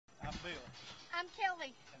I'm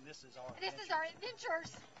Kelley. And this is our This is our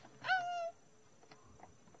adventures. Oh.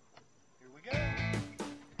 Here we go.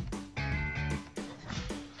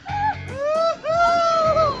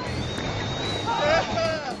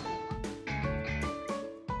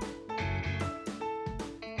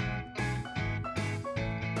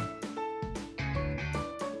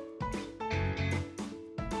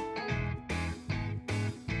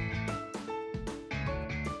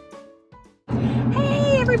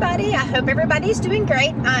 Hey everybody, I hope everybody's doing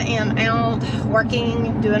great. I am out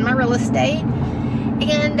working, doing my real estate,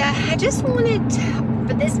 and I just wanted,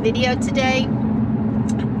 for this video today,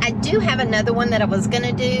 I do have another one that I was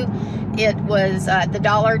gonna do. It was the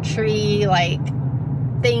Dollar Tree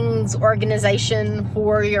things organization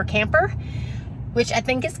for your camper, which I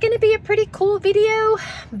think is gonna be a pretty cool video,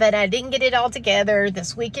 but I didn't get it all together.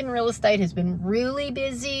 This week in real estate has been really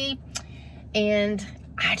busy, and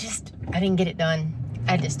I didn't get it done.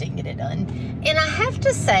 I just didn't get it done. And I have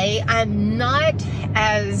to say, I'm not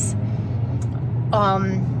as,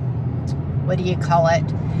 what do you call it?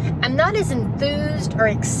 I'm not as enthused or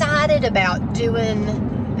excited about doing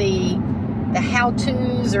the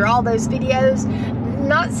how-tos or all those videos.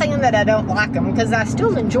 Not saying that I don't like them, because I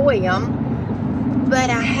still enjoy them, but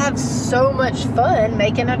I have so much fun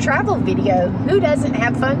making a travel video. Who doesn't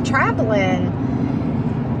have fun traveling?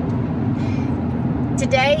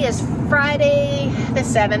 Today is Friday the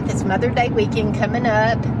 7th. It's Mother's Day weekend coming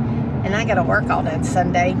up, and I gotta work all day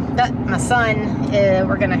Sunday. But my son,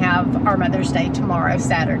 we're gonna have our Mother's Day tomorrow,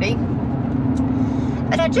 Saturday.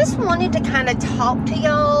 But I just wanted to kind of talk to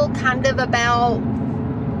y'all kind of about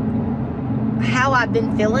how I've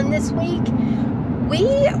been feeling this week.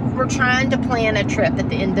 We were trying to plan a trip at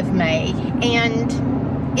the end of May, and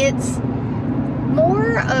it's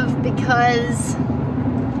more of because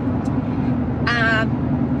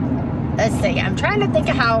let's see, I'm trying to think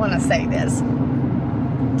of how I want to say this.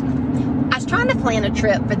 I was trying to plan a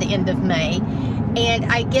trip for the end of May, and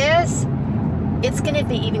I guess it's going to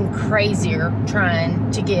be even crazier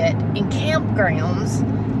trying to get in campgrounds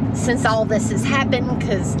since all this has happened,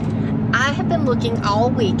 because I have been looking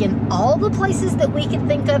all week, and all the places that we could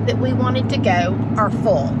think of that we wanted to go are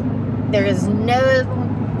full. There is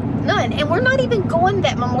none, and we're not even going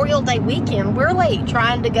that Memorial Day weekend. We're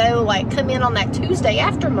trying to go come in on that Tuesday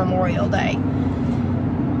after Memorial Day.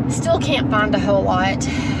 Still can't find a whole lot.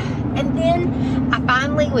 And then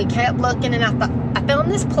we kept looking, and I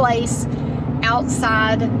found this place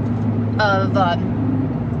outside of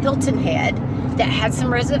Hilton Head that had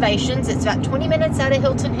some reservations. It's about 20 minutes out of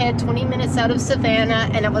Hilton Head, 20 minutes out of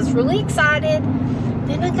Savannah, and I was really excited.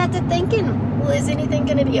 Then I got to thinking, well, is anything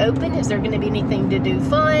going to be open? Is there going to be anything to do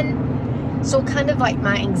fun? So kind of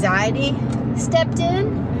my anxiety stepped in,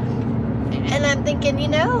 and I'm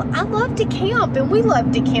thinking, I love to camp, and we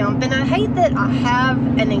love to camp, and I hate that I have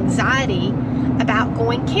an anxiety about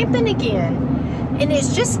going camping again. And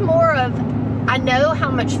it's just more of, I know how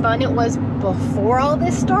much fun it was before all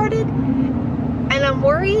this started, and I'm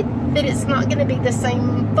worried that it's not going to be the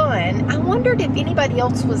same fun. I wondered if anybody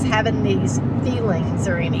else was having these feelings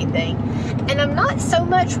or anything. And I'm not so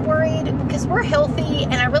much worried because we're healthy,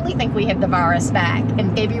 and I really think we had the virus back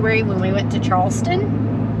in February when we went to Charleston.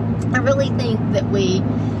 I really think that we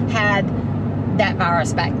had that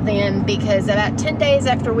virus back then, because about 10 days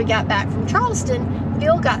after we got back from Charleston,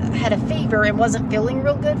 Bill had a fever and wasn't feeling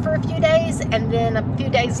real good for a few days, and then a few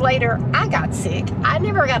days later I got sick. I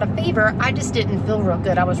never got a fever, I just didn't feel real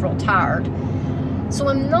good. I was real tired. So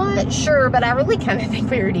I'm not sure, but I really kind of think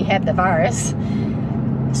we already had the virus.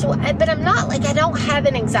 So, but I'm not I don't have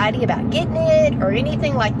an anxiety about getting it or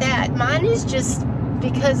anything like that. Mine is just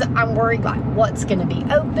because I'm worried what's going to be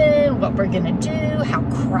open, what we're going to do, how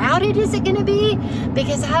crowded is it going to be,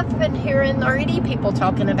 because I've been hearing already people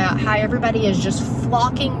talking about how everybody is just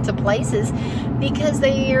flocking to places because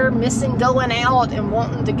they are missing going out and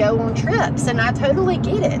wanting to go on trips, and I totally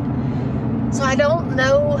get it. So I don't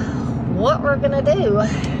know what we're going to do.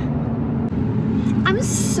 I'm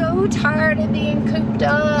so tired of being cooped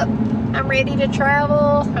up. I'm ready to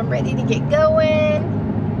travel. I'm ready to get going.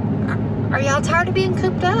 Are y'all tired of being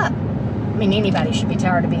cooped up? I mean, anybody should be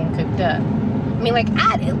tired of being cooped up. I mean,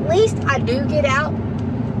 at least I do get out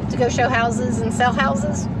to go show houses and sell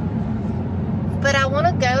houses. But I want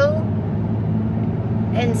to go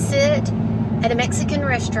and sit at a Mexican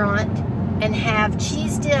restaurant and have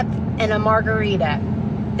cheese dip and a margarita.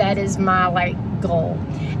 That is my, goal.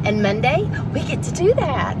 And Monday, we get to do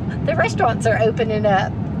that. The restaurants are opening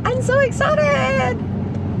up. I'm so excited.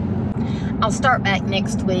 I'll start back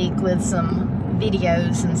next week with some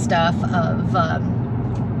videos and stuff of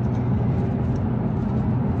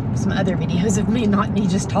some other videos of me, not me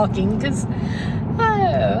just talking, because,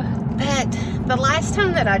 but the last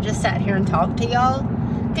time that I just sat here and talked to y'all,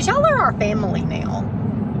 because y'all are our family now,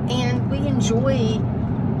 and we enjoy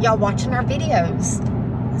y'all watching our videos.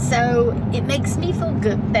 So it makes me feel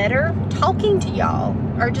better talking to y'all,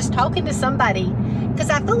 or just talking to somebody, because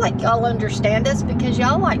I feel like y'all understand us, because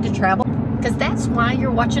y'all like to travel, because that's why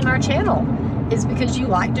you're watching our channel, is because you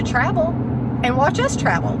like to travel and watch us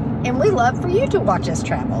travel, and we love for you to watch us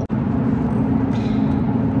travel.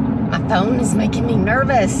 My phone is making me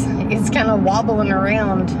nervous. It's kind of wobbling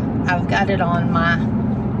around. I've got it on my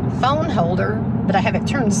phone holder, but I have it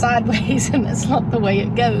turned sideways, and that's not the way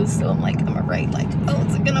it goes. So I'm afraid, oh,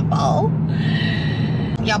 is it gonna fall?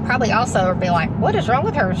 Y'all probably also be like, what is wrong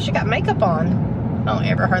with her? She got makeup on. I don't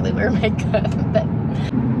ever hardly wear makeup, but.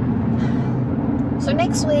 So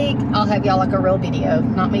next week, I'll have y'all a real video,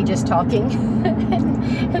 not me just talking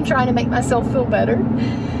and trying to make myself feel better.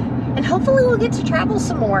 And hopefully we'll get to travel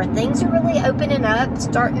some more. Things are really opening up,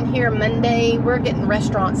 starting here Monday. We're getting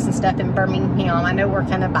restaurants and stuff in Birmingham. I know we're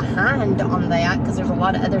kind of behind on that, because there's a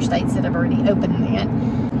lot of other states that have already opened that.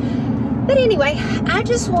 But anyway, I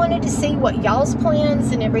just wanted to see what y'all's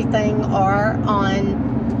plans and everything are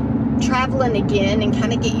on traveling again, and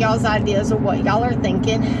kind of get y'all's ideas of what y'all are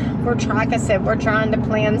thinking. Like I said, we're trying to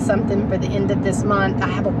plan something for the end of this month. I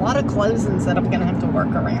have a lot of closings that I'm going to have to work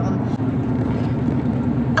around.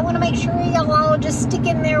 I want to make sure y'all all just stick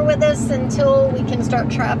in there with us until we can start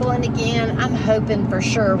traveling again. I'm hoping for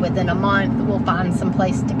sure within a month we'll find some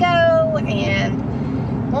place to go,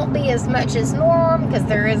 and won't be as much as norm,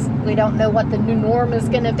 because we don't know what the new norm is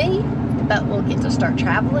going to be, but we'll get to start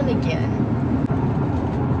traveling again.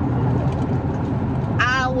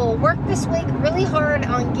 I will work this week really hard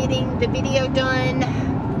on getting the video done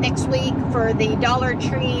next week for the Dollar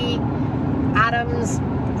Tree items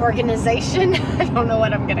organization. I don't know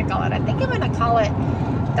what I'm going to call it. I think I'm going to call it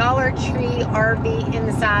Dollar Tree RV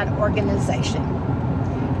Inside Organization.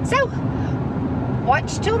 So,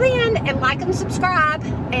 watch till the end and like and subscribe.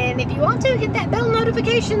 And if you want to, hit that bell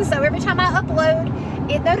notification so every time I upload,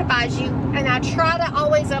 it notifies you. And I try to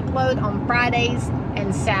always upload on Fridays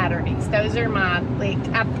and Saturdays. Those are my,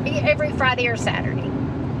 every Friday or Saturday.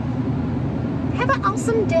 Have an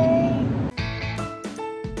awesome day.